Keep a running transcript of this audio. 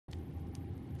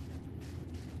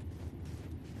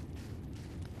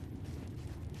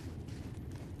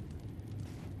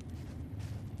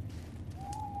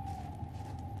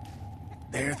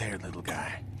There, little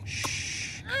guy.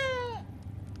 Shh.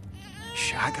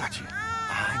 Shh, I got you.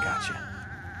 I got you.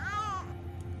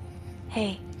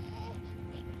 Hey.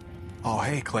 Oh,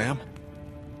 hey, Clem.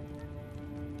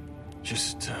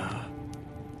 Just,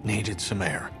 needed some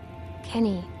air.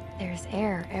 Kenny, there's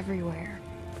air everywhere.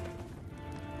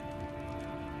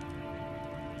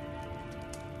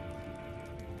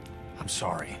 I'm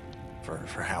sorry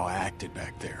for how I acted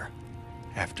back there.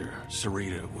 After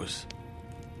Sarita was...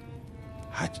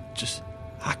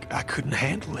 I couldn't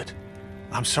handle it.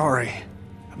 I'm sorry.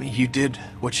 I mean, you did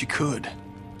what you could.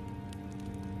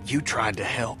 You tried to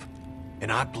help,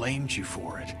 and I blamed you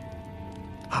for it.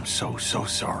 I'm so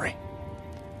sorry.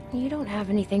 You don't have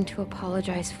anything to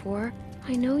apologize for.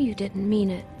 I know you didn't mean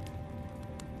it.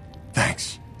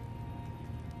 Thanks.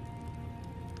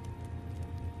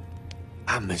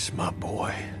 I miss my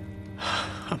boy.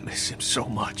 I miss him so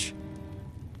much.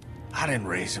 I didn't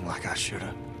raise him like I should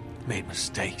have. Made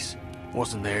mistakes.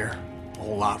 Wasn't there a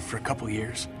whole lot for a couple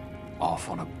years. Off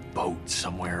on a boat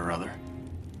somewhere or other.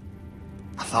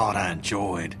 I thought I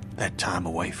enjoyed that time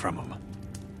away from him.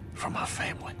 From my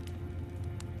family.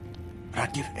 But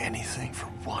I'd give anything for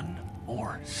one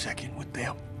more second with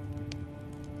them.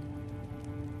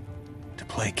 To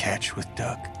play catch with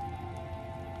Duck.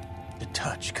 To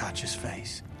touch Koch's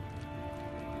face.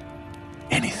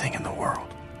 Anything in the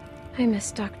world. I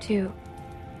miss Duck too.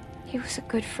 He was a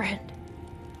good friend.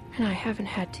 And I haven't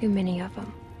had too many of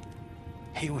them.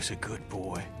 He was a good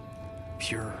boy.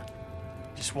 Pure.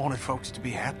 Just wanted folks to be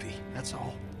happy, that's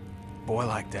all. Boy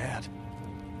like that.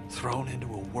 Thrown into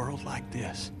a world like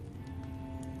this.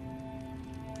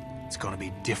 It's gonna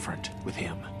be different with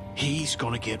him. He's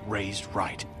gonna get raised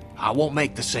right. I won't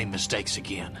make the same mistakes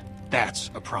again.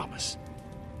 That's a promise.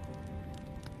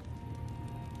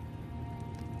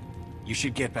 You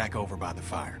should get back over by the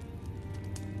fire.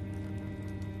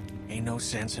 Ain't no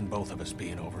sense in both of us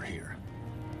being over here.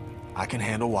 I can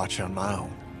handle watch on my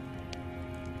own.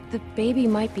 The baby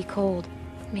might be cold.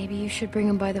 Maybe you should bring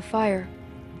him by the fire.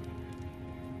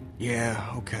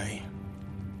 Yeah, okay.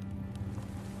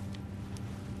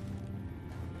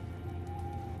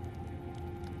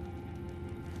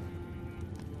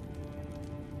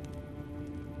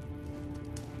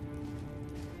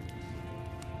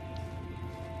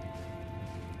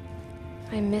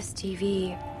 I miss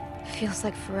TV. Feels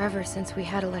like forever since we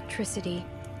had electricity.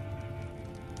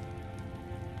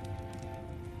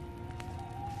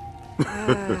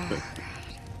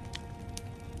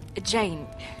 Jane,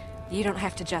 you don't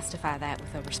have to justify that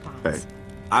with a response. Hey,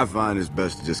 I find it's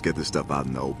best to just get this stuff out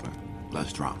in the open.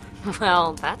 Less drama.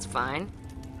 Well, that's fine.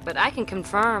 But I can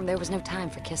confirm there was no time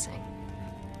for kissing.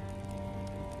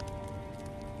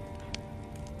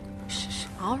 Shh.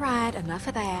 All right, enough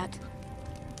of that.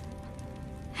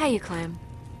 Hey, you, Clem.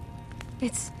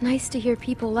 It's nice to hear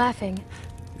people laughing.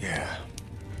 Yeah,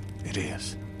 it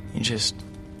is. You just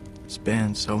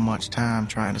spend so much time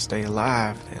trying to stay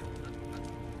alive that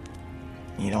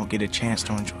you don't get a chance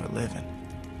to enjoy living.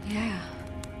 Yeah.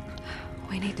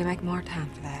 We need to make more time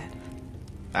for that.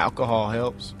 Alcohol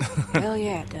helps. Hell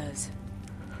yeah, it does.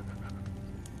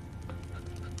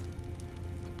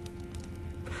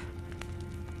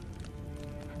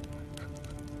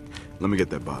 Let me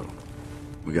get that bottle.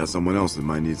 We got someone else that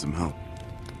might need some help.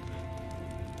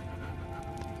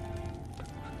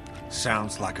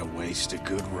 Sounds like a waste of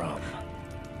good rum.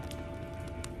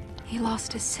 He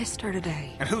lost his sister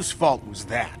today. And whose fault was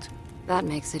that? That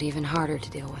makes it even harder to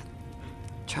deal with.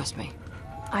 Trust me.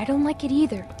 I don't like it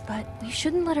either, but we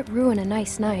shouldn't let it ruin a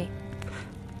nice night.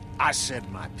 I said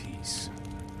my piece.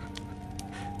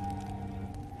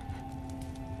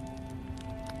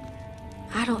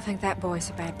 I don't think that boy's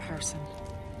a bad person.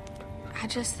 I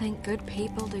just think good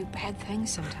people do bad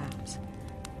things sometimes.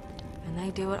 And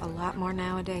they do it a lot more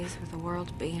nowadays with the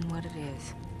world being what it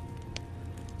is.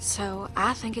 So,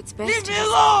 I think it's best Leave to... me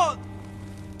alone!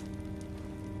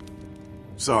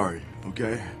 Sorry,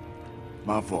 okay?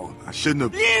 My fault. I shouldn't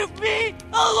have... Leave me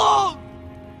alone!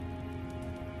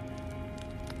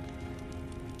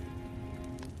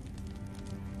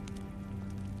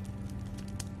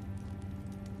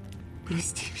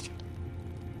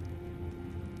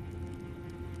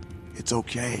 It's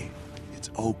okay. It's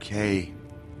okay.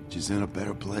 She's in a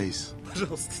better place. It's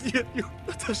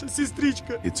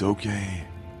okay.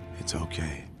 It's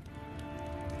okay.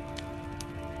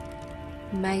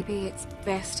 Maybe it's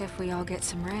best if we all get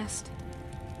some rest.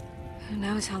 Who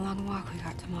knows how long a walk we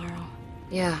got tomorrow.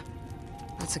 Yeah,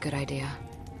 that's a good idea.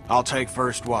 I'll take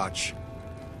first watch.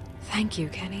 Thank you,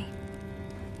 Kenny.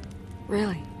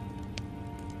 Really.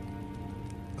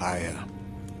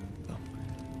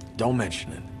 Don't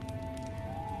mention it.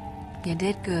 You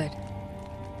did good.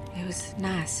 It was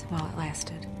nice while it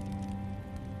lasted.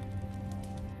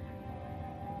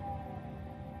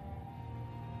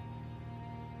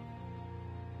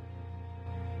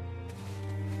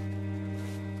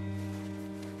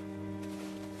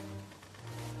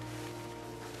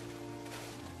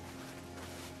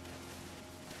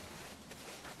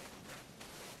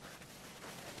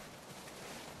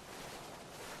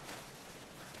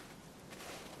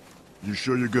 You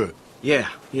sure you're good? Yeah,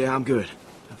 I'm good.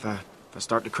 If I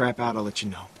start to crap out, I'll let you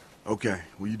know. Okay,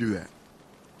 will you do that?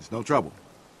 It's no trouble.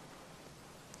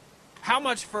 How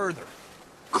much further?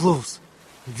 Close.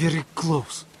 Very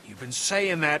close. You've been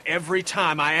saying that every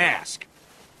time I ask.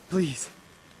 Please.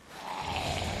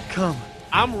 Come.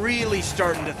 I'm really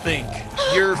starting to think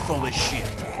you're full of shit.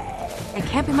 It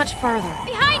can't be much further.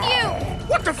 Behind you!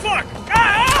 What the fuck?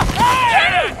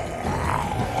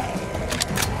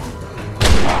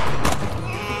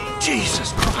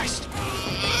 Jesus Christ!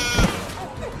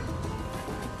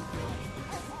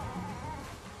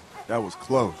 That was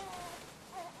close.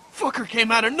 Fucker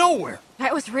came out of nowhere.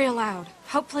 That was real loud.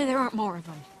 Hopefully there aren't more of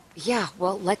them. Yeah,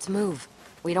 well, let's move.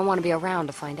 We don't want to be around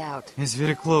to find out. It's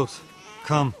very close.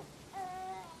 Come.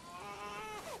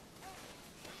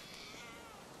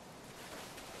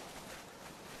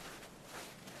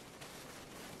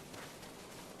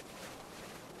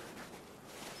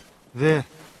 There.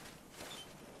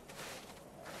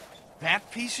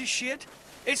 That piece of shit?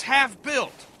 It's half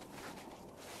built.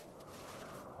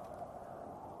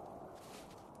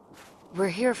 We're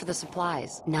here for the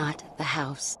supplies, not the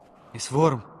house. It's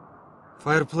warm.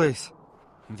 Fireplace.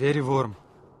 Very warm.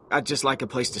 I'd just like a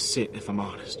place to sit, if I'm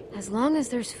honest. As long as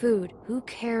there's food, who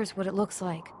cares what it looks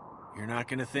like? You're not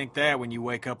gonna think that when you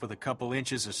wake up with a couple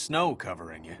inches of snow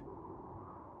covering you.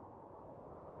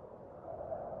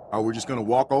 Are we just gonna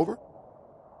walk over?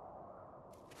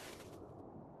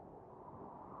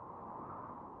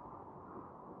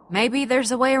 Maybe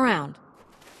there's a way around.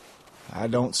 I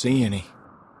don't see any.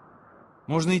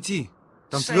 Можно идти.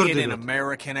 Там Say твердый it in лед.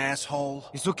 American, asshole.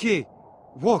 It's okay.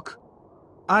 Walk.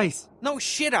 Ice. No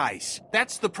shit ice.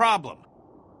 That's the problem.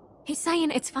 He's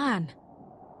saying it's fine.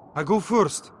 I go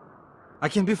first. I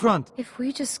can be front. If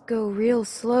we just go real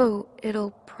slow,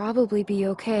 it'll probably be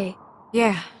okay.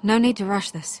 Yeah, no need to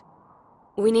rush this.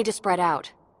 We need to spread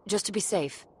out, just to be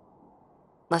safe.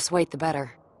 Less wait, the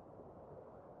better.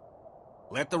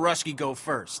 Let the Rusky go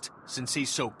first, since he's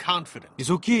so confident. It's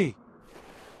okay.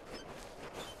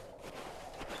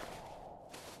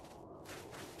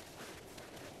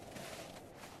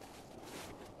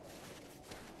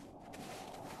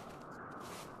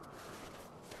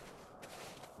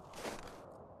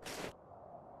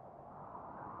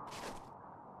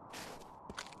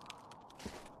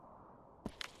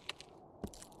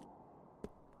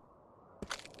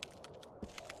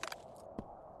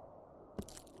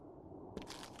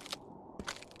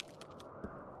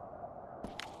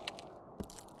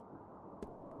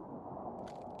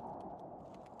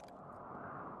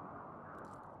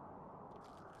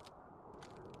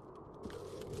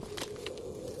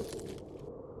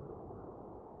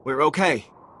 We're okay.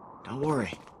 Don't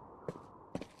worry.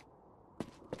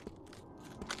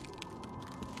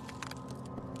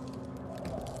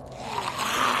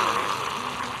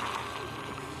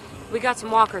 We got some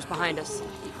walkers behind us.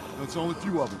 That's only a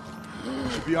few of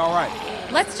them. Should be all right.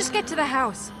 Let's just get to the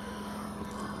house.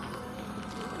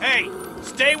 Hey,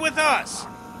 stay with us!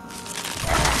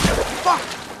 Fuck!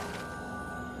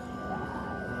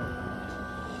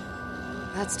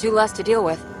 That's two less to deal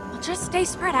with. We'll just stay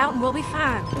spread out and we'll be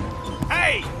fine.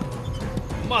 Hey!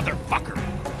 Motherfucker!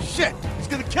 Shit! He's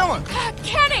gonna kill him!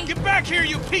 Kenny! Get back here,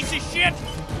 you piece of shit!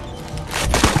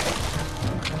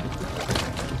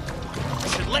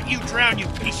 Should let you drown, you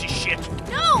piece of shit!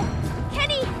 No!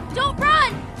 Kenny, don't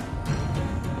run!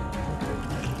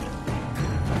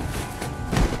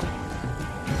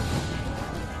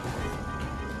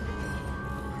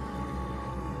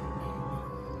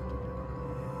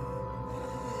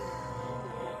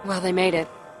 Well, they made it.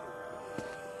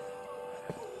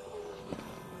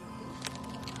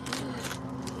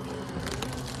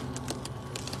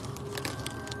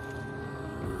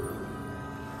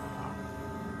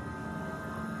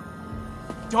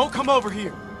 Don't come over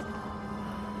here.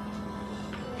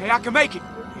 Okay, I can make it.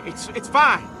 It's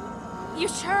fine. You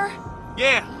sure?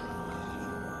 Yeah.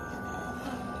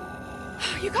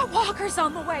 You got walkers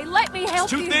on the way. Let me help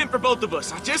It's too you. thin for both of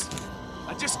us. I just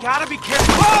gotta be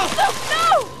careful. Oh!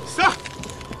 No! Stop!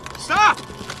 Stop!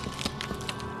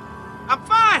 I'm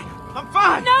fine. I'm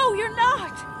fine. No, you're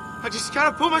not. I just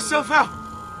gotta pull myself out.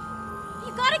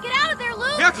 You gotta get out of there,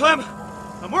 Luke! Yeah, Clem.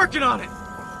 I'm working on it.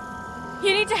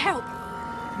 You need to help.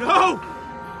 No!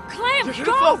 Clem, You're gonna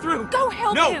go! fall through. Go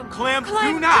help No, him! Clem, do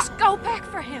Clem, not. just go back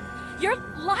for him. You're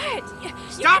lying.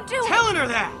 Stop you can do telling her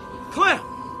that! Clem,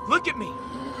 look at me.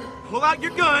 Pull out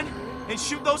your gun and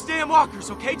shoot those damn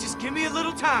walkers, okay? Just give me a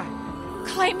little time. it.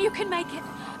 Clem, you can make it.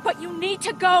 But you need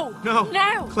to go. No.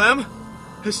 Now. Clem,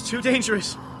 it's too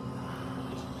dangerous.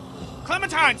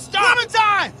 Clementine, stop!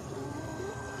 Clementine!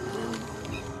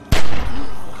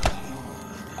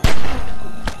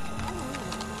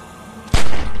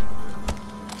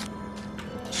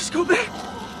 Just go back.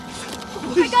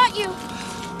 I got you.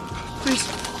 Please.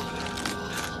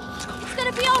 It's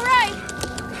gonna be all right.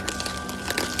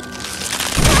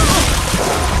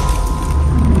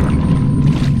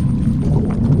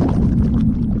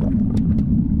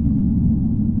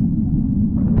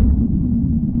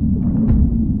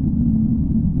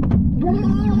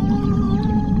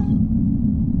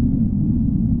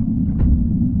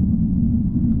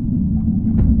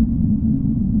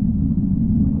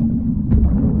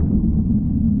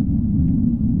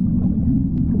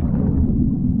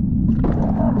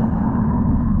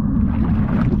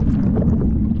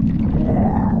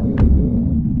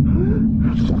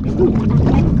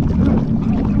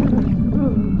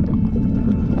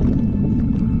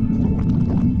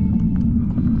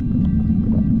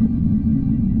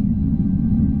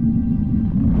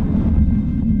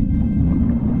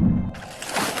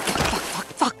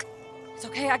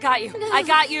 I got you. I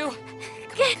got you.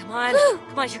 Come on.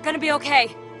 Come on, you're gonna be okay.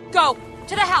 Go.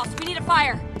 To the house. We need a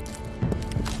fire.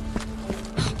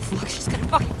 Oh, fuck, she's gonna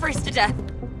fucking freeze to death.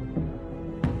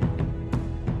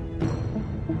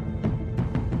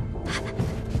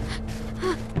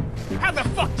 How the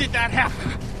fuck did that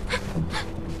happen?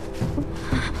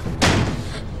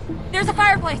 There's a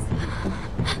fireplace.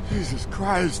 Jesus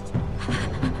Christ.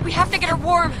 We have to get her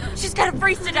warm. She's gonna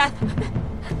freeze to death.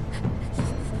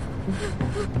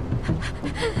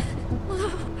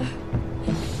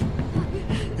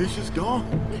 He's just gone.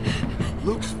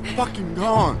 Luke's fucking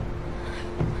gone.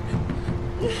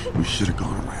 We should have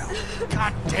gone around.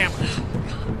 God damn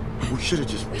it. We should have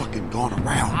just fucking gone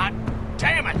around. God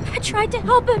damn it. I tried to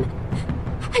help him.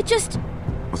 I just...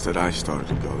 Once that ice started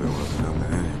to go, there wasn't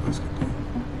nothing any of us could do.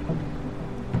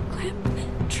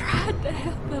 Clem tried to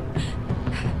help him.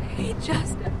 He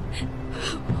just...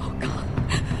 Oh, God.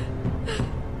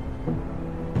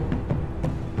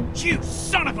 You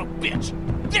son of a bitch!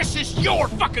 This is your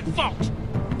fucking fault!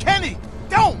 Kenny,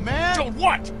 don't, man! Don't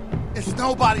what? It's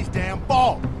nobody's damn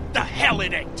fault. The hell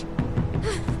it ain't!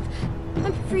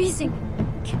 I'm freezing.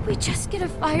 Can we just get a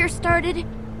fire started?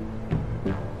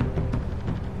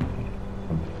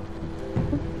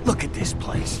 Look at this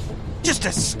place. Just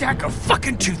a stack of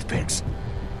fucking toothpicks.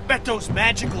 Bet those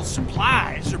magical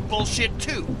supplies are bullshit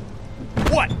too.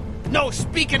 What? No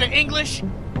speaking of English?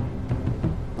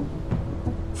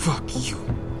 Fuck you.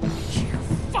 You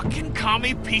fucking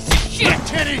commie piece of shit!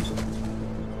 Kenny!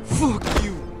 Fuck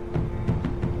you.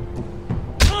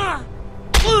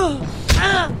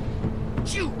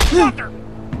 You mother!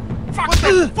 What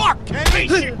the fuck, Kenny?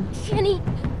 Kenny,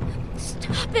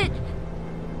 stop it.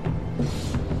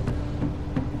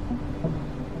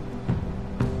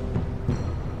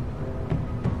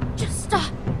 Just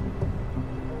stop.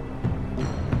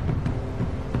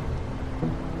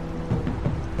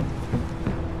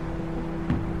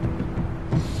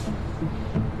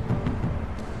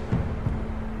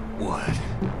 What?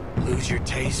 Lose your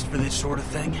taste for this sort of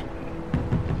thing?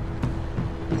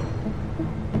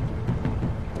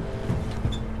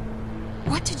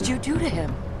 What did you do to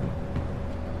him?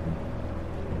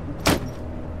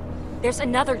 There's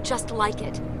another just like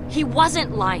it. He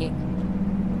wasn't lying.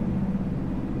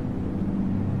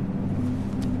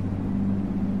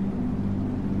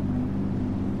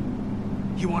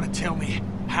 You want to tell me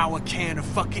how a can of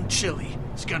fucking chili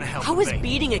is gonna help How a is baby?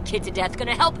 beating a kid to death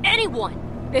gonna help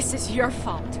anyone? This is your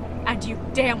fault, and you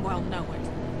damn well know it.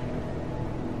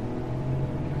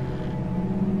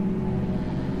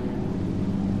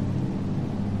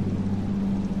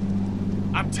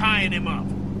 I'm tying him up.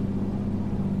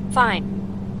 Fine.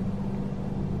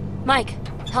 Mike,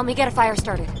 help me get a fire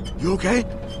started. You okay?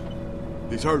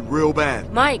 He's hurt real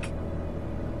bad. Mike!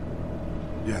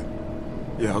 Yeah.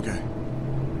 Yeah, okay.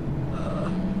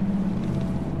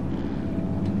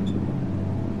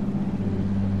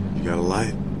 You got a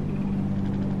light?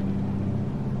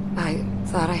 I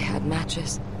thought I had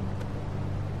matches.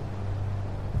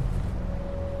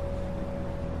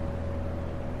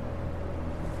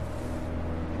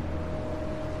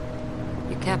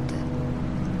 You kept it.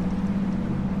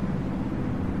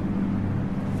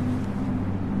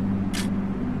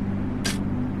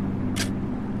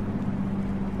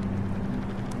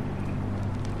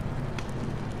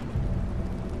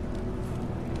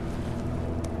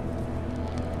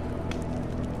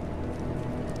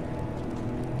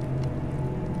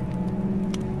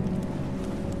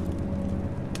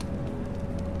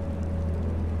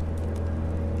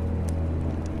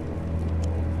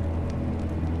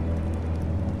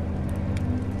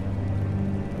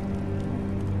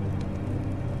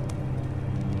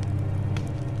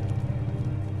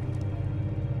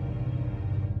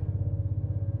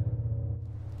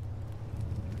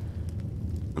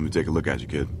 Let me take a look at you,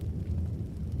 kid.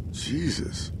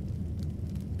 Jesus.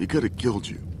 He could have killed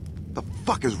you. The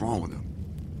fuck is wrong with him?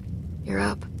 You're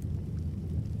up.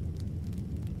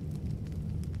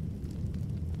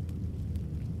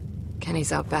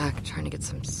 Kenny's out back trying to get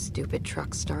some stupid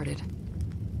truck started.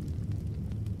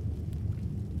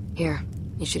 Here,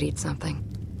 you should eat something.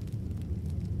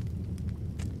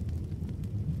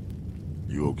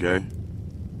 You okay?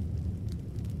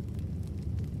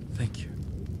 Thank you.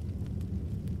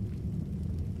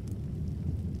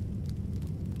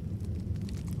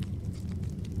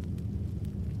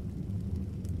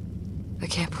 I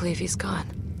can't believe he's gone.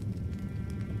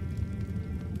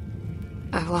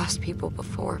 I've lost people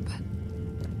before,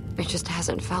 but it just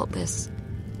hasn't felt this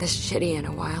shitty in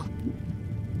a while.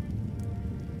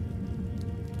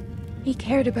 He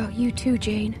cared about you too,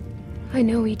 Jane. I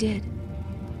know he did.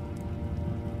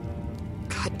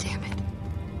 God damn it.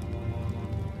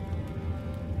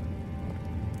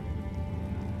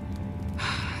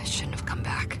 I shouldn't have come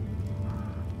back.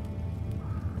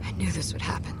 I knew this would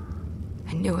happen.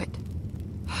 I knew it.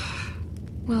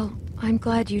 Well, I'm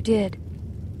glad you did.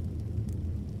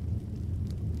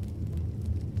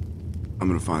 I'm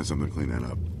gonna find something to clean that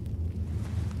up.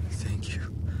 Thank you.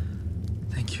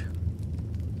 Thank you.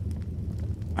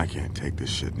 I can't take this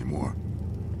shit anymore.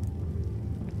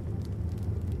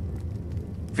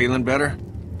 Feeling better?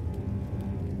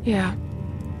 Yeah.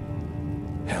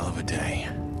 Hell of a day.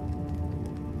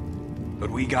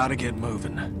 But we gotta get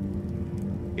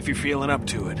moving. If you're feeling up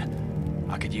to it,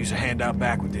 I could use a hand out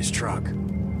back with this truck.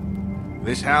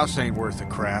 This house ain't worth a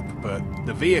crap, but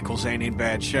the vehicles ain't in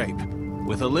bad shape.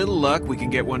 With a little luck, we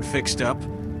can get one fixed up,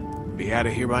 be out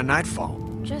of here by nightfall.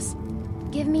 Just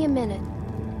give me a minute.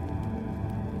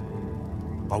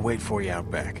 I'll wait for you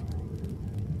out back.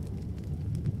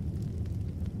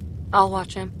 I'll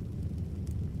watch him.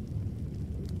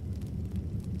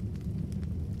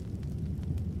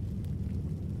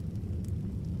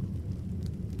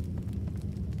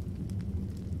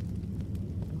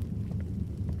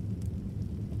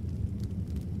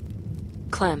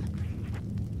 Clem.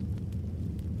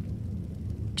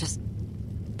 Just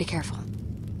be careful.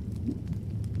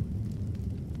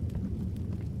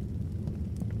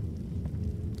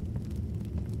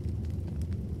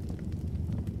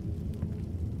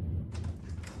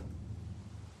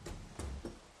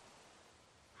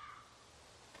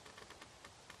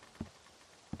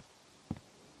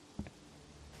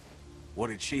 What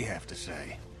did she have to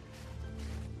say?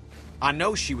 I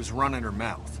know she was running her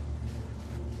mouth.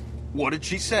 What did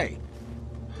she say?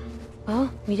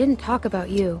 Well, we didn't talk about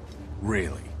you.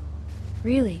 Really?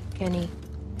 Really, Kenny.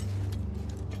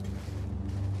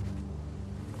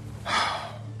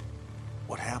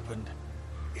 What happened?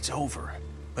 It's over.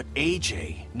 But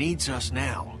AJ needs us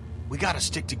now. We gotta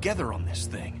stick together on this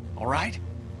thing, all right?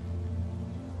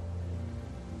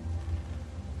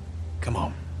 Come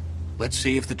on. Let's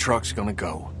see if the truck's gonna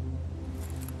go.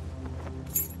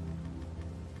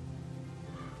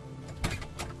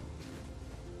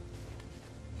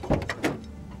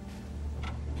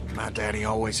 My daddy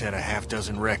always had a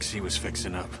half-dozen wrecks he was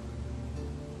fixing up.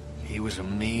 He was a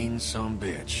mean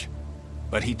sumbitch,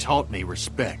 but he taught me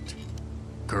respect.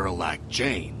 Girl like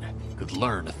Jane could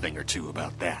learn a thing or two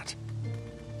about that.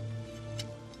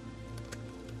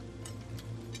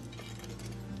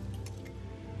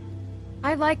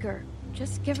 I like her.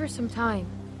 Just give her some time.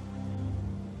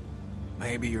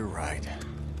 Maybe you're right.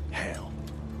 Hell,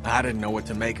 I didn't know what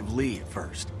to make of Lee at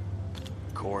first.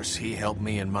 Of course, he helped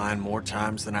me and mine more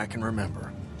times than I can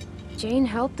remember. Jane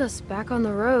helped us back on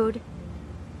the road.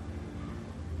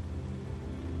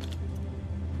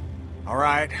 All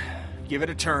right, give it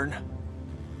a turn.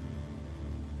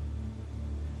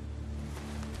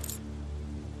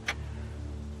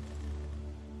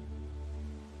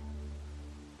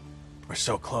 We're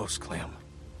so close, Clem.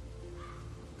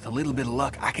 With a little bit of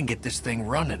luck, I can get this thing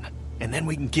running, and then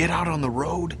we can get out on the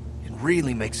road and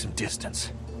really make some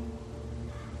distance.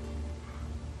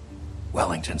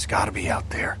 Wellington's gotta be out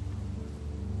there.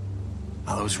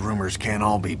 Now, those rumors can't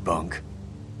all be bunk.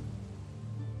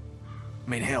 I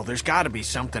mean, hell, there's gotta be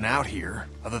something out here,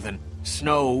 other than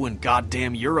snow and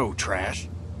goddamn Euro trash.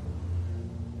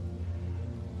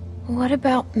 What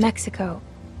about Mexico?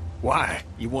 Why?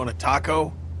 You want a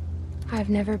taco? I've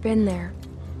never been there.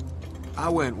 I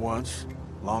went once,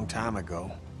 long time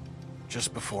ago,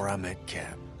 just before I met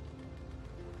Cap.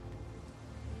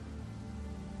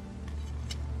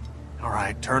 All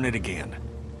right, turn it again.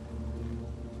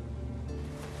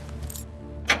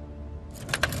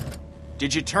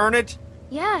 Did you turn it?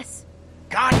 Yes.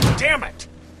 God damn it!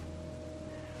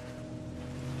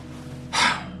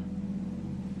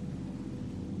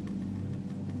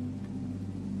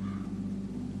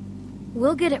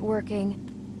 We'll get it working.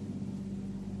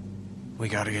 We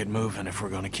gotta get moving if we're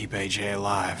gonna keep AJ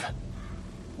alive.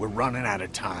 We're running out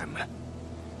of time.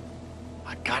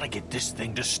 I gotta get this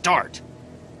thing to start.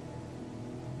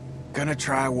 Gonna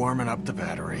try warming up the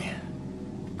battery.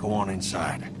 Go on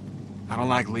inside. I don't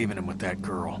like leaving him with that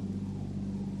girl.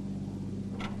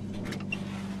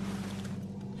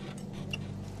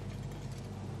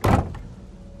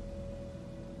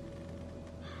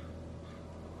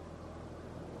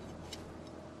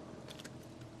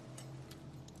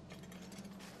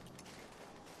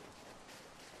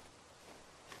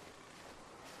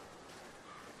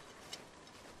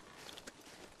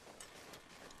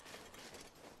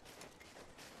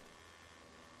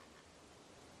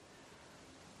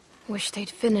 Wish they'd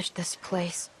finished this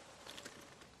place.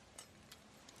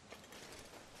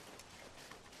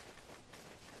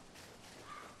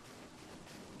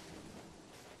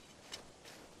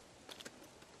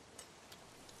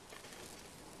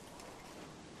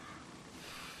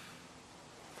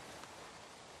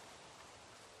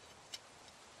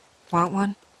 Want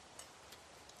one?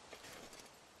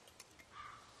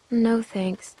 No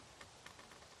thanks.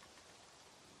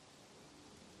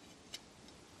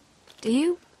 Do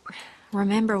you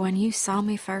remember when you saw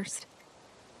me first?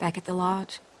 Back at the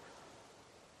lodge?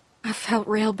 I felt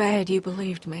real bad you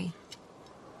believed me.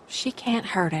 She can't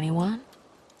hurt anyone.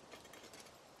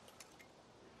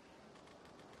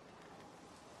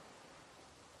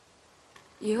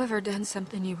 You ever done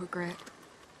something you regret?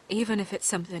 Even if it's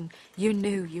something you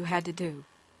knew you had to do?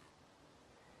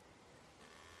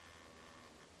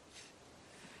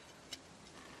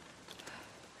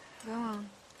 Go on.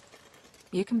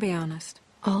 You can be honest.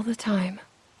 All the time.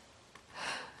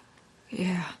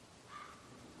 Yeah.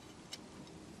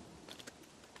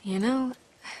 You know,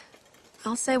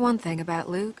 I'll say one thing about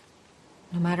Luke.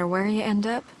 No matter where you end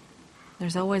up,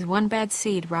 there's always one bad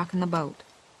seed rocking the boat.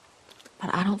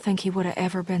 But I don't think he would have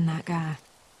ever been that guy.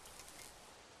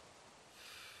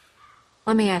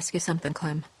 Let me ask you something,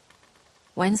 Clem.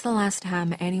 When's the last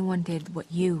time anyone did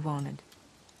what you wanted?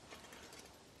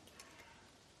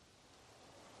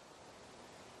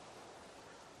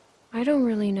 I don't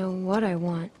really know what I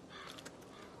want.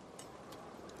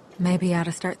 Maybe I ought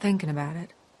to start thinking about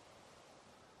it.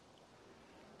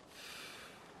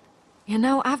 You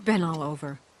know, I've been all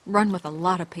over, run with a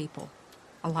lot of people,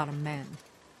 a lot of men,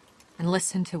 and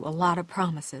listened to a lot of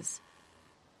promises.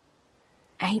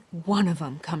 Ain't one of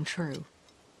them come true.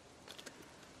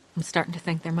 I'm starting to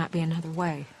think there might be another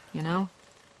way, you know?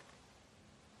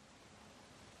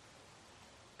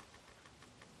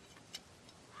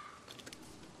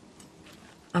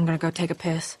 I'm gonna go take a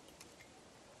piss.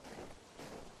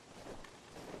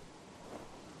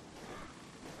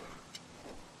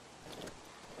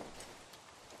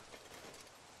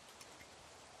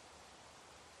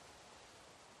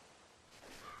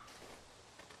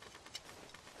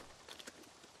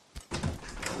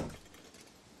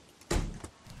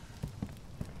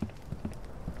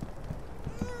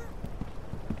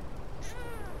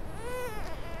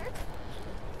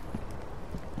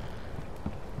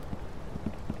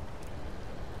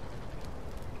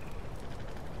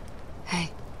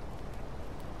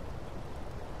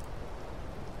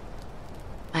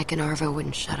 Mike and Arvo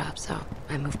wouldn't shut up, so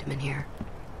I moved him in here.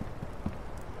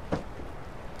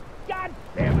 God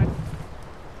damn it!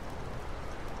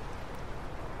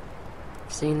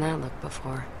 I've seen that look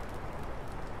before.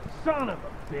 Son of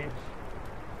a bitch!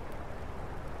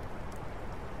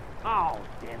 Oh,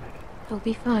 damn it. He'll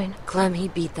be fine. Clem, he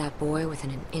beat that boy within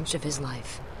an inch of his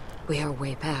life. We are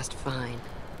way past fine.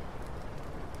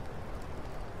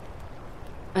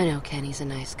 I know Kenny's a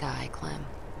nice guy, Clem.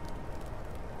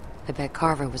 I bet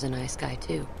Carver was a nice guy,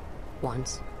 too.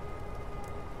 Once.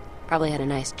 Probably had a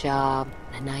nice job,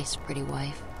 and a nice, pretty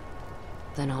wife.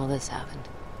 Then all this happened.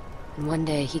 And one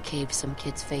day, he caved some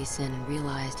kid's face in and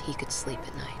realized he could sleep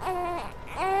at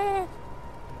night.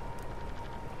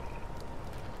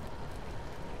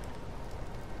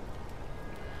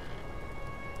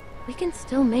 We can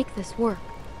still make this work.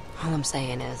 All I'm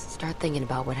saying is, start thinking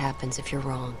about what happens if you're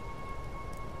wrong.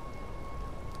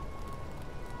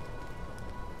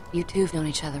 You two have known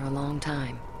each other a long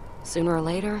time. Sooner or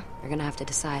later, you're gonna have to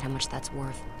decide how much that's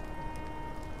worth.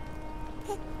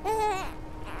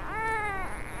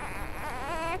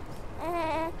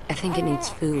 I think it needs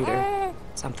food or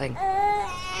something.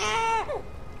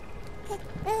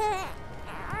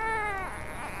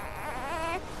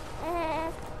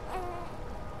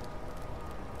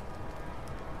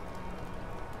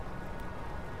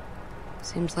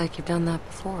 Seems like you've done that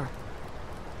before.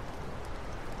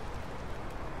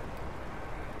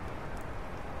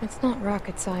 It's not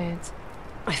rocket science.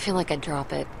 I feel like I'd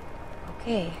drop it.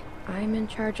 Okay, I'm in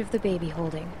charge of the baby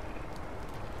holding.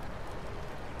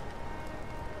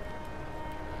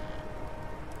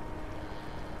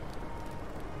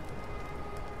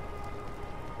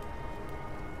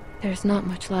 There's not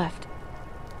much left.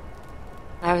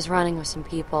 I was running with some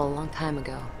people a long time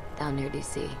ago, down near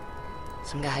DC.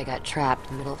 Some guy got trapped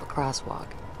in the middle of a crosswalk.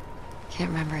 Can't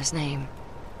remember his name.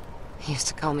 He used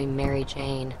to call me Mary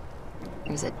Jane.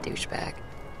 He was a douchebag.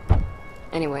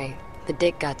 Anyway, the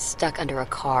dick got stuck under a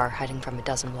car hiding from a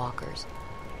dozen walkers.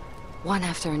 One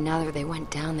after another, they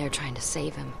went down there trying to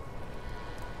save him.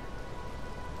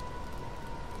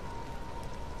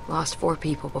 Lost 4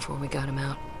 people before we got him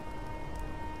out.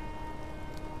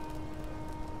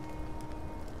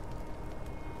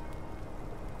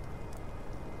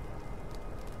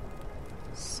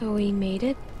 So he made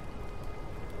it?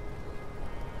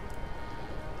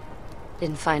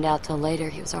 Didn't find out till later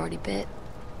he was already bit.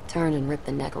 Turned and ripped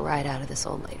the neck right out of this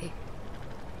old lady.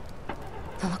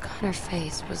 The look on her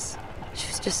face was... she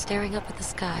was just staring up at the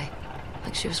sky,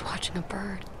 like she was watching a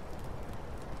bird.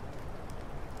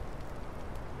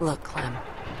 Look, Clem.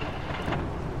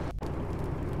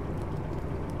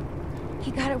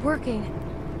 He got it working.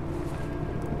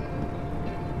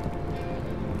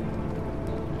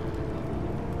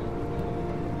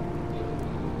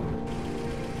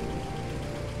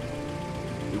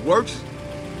 It works?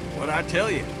 What'd I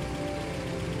tell you?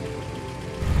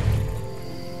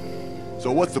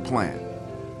 So what's the plan?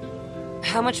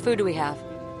 How much food do we have?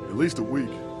 At least a week.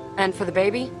 And for the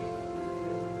baby?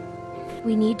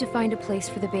 We need to find a place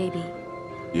for the baby.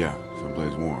 Yeah,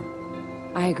 someplace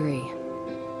warm. I agree.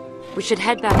 We should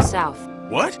head back south.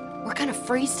 What? We're gonna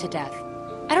freeze to death.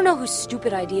 I don't know whose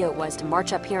stupid idea it was to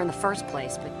march up here in the first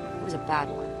place, but it was a bad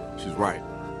one. She's right.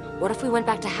 What if we went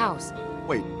back to house?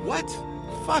 Wait, what?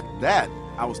 Fuck that.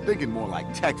 I was thinking more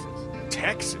like Texas.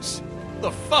 Texas?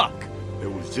 The fuck?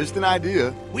 It was just an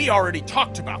idea. We already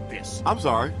talked about this. I'm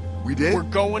sorry. We did? We're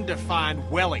going to find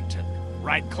Wellington.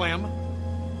 Right, Clem?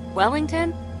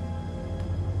 Wellington?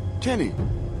 Kenny,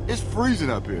 it's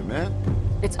freezing up here, man.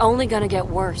 It's only gonna get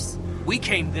worse. We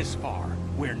came this far.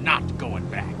 We're not going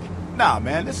back. Nah,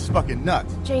 man, this is fucking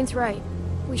nuts. Jane's right.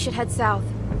 We should head south.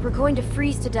 We're going to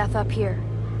freeze to death up here.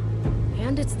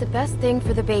 And it's the best thing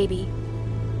for the baby.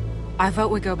 I vote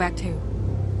we go back too.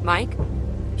 Mike?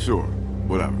 Sure,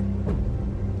 whatever.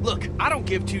 Look, I don't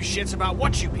give 2 shits about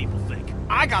what you people think.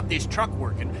 I got this truck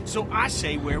working, so I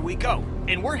say where we go.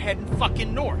 And we're heading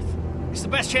fucking north. It's the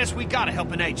best chance we got of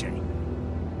helping AJ.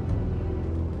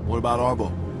 What about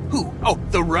Arbo? Who? Oh,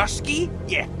 the Rusky?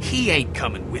 Yeah, he ain't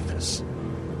coming with us.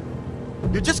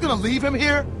 You're just gonna leave him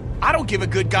here? I don't give a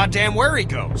good goddamn where he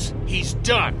goes. He's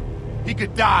done. He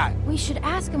could die. We should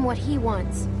ask him what he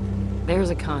wants.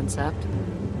 There's a concept.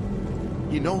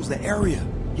 He knows the area.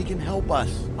 He can help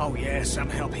us. Oh yeah, some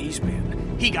help he's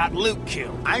been. He got Luke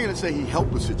killed. I ain't gonna say he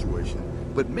helped the situation,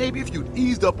 but maybe if you'd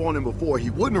eased up on him before, he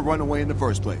wouldn't have run away in the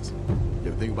first place.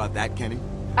 You ever think about that, Kenny?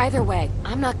 Either way,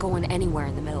 I'm not going anywhere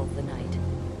in the middle of the night.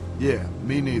 Yeah,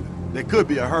 me neither. There could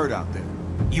be a herd out there.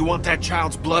 You want that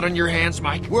child's blood on your hands,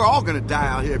 Mike? We're all gonna die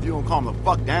out here if you don't calm the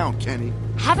fuck down, Kenny.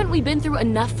 Haven't we been through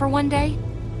enough for one day?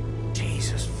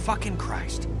 Jesus fucking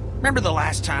Christ. Remember the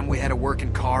last time we had a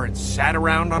working car and sat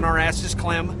around on our asses,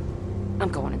 Clem? I'm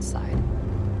going inside.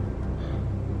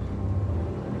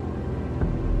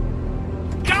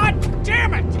 God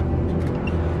damn it!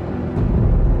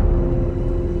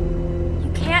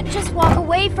 You can't just walk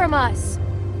away from us.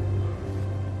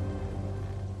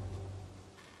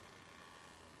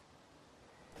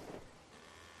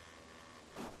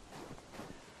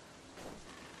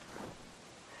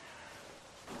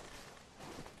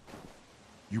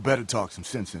 You better talk some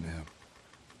sense into him.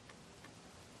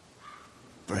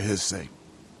 For his sake.